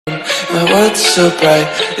My world's so bright,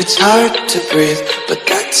 it's hard to breathe, but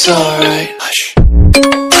that's alright. Hush.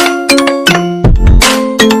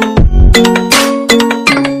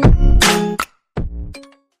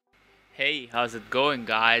 Hey, how's it going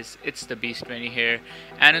guys? It's the Beast20 here,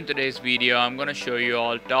 and in today's video I'm gonna show you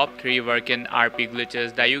all top 3 working RP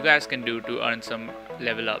glitches that you guys can do to earn some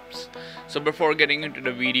level ups. So before getting into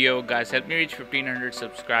the video, guys, help me reach 1500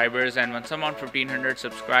 subscribers, and once I'm on 1500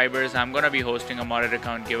 subscribers I'm gonna be hosting a modded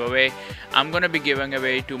account giveaway. I'm gonna be giving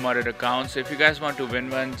away 2 modded accounts, so if you guys want to win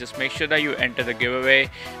one, just make sure that you enter the giveaway.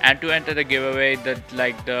 And to enter the giveaway,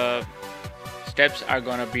 the steps are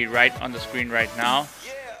gonna be right on the screen right now.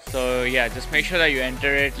 So yeah, just make sure that you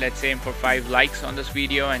enter it. Let's aim for 5 likes on this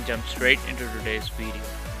video and jump straight into today's video.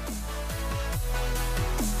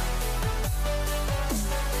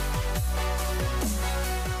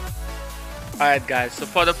 Alright guys, so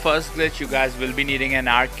for the first glitch you guys will be needing an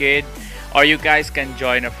arcade, or you guys can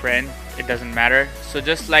join a friend, it doesn't matter. So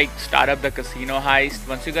just like start up the casino heist.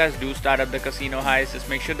 Once you guys do start up the casino heist, just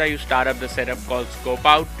make sure that you start up the setup called scope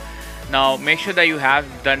out. Now make sure that you have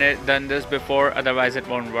done this before, otherwise it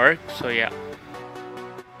won't work. So yeah.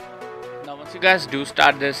 Now once you guys do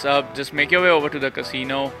start this up, just make your way over to the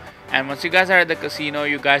casino. And once you guys are at the casino,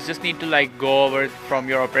 you guys just need to like go over from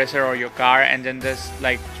your oppressor or your car and then just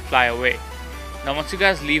like fly away. Now once you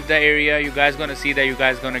guys leave the area, you guys gonna see that you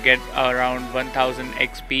guys gonna get around 1000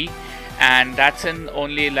 XP, and that's in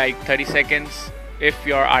only like 30 seconds if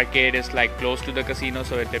your arcade is like close to the casino,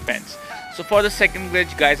 so it depends. So for the second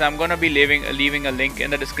glitch guys, I'm gonna be leaving a link in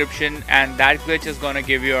the description, and that glitch is gonna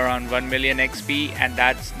give you around 1 million XP, and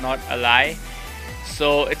that's not a lie.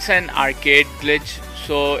 So it's an arcade glitch,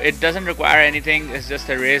 so it doesn't require anything. It's just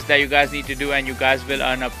a race that you guys need to do, and you guys will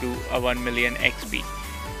earn up to a 1 million XP.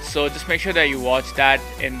 So just make sure that you watch that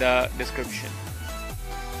in the description.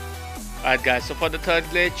 Alright guys, so for the third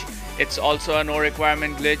glitch, it's also a no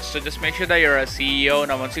requirement glitch, so just make sure that you're a CEO.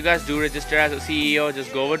 Now once you guys do register as a CEO,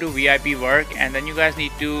 just go over to VIP work, and then you guys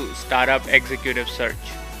need to start up executive search.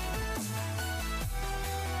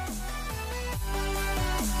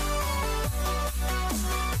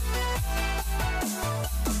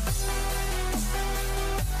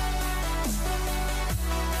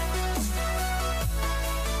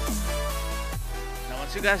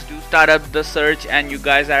 Once you guys do start up the search and you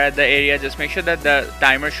guys are at the area, just make sure that the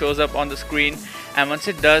timer shows up on the screen, and once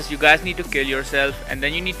it does, you guys need to kill yourself, and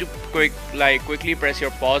then you need to quickly press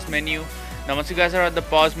your pause menu. Now once you guys are at the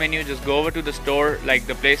pause menu, just go over to the store, like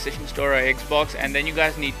the PlayStation store or Xbox, and then you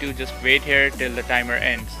guys need to just wait here till the timer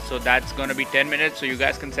ends. So that's gonna be 10 minutes, so you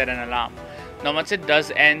guys can set an alarm. Now once it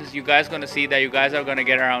does ends, you guys gonna see that you guys are gonna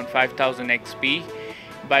get around 5000 XP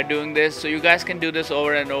by doing this. So you guys can do this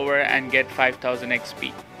over and over and get 5000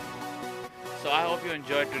 XP. So I hope you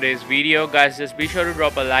enjoyed today's video guys. Just be sure to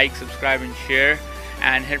drop a like, subscribe and share,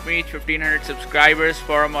 and help me reach 1500 subscribers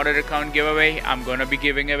for a modded account giveaway. I'm gonna be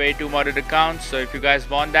giving away 2 modded accounts, so if you guys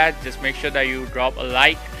want that, just make sure that you drop a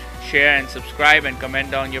like, share and subscribe, and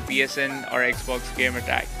comment down your PSN or Xbox gamer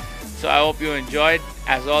tag. So I hope you enjoyed.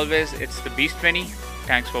 As always, it's the Beast20.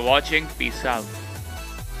 Thanks for watching. Peace out.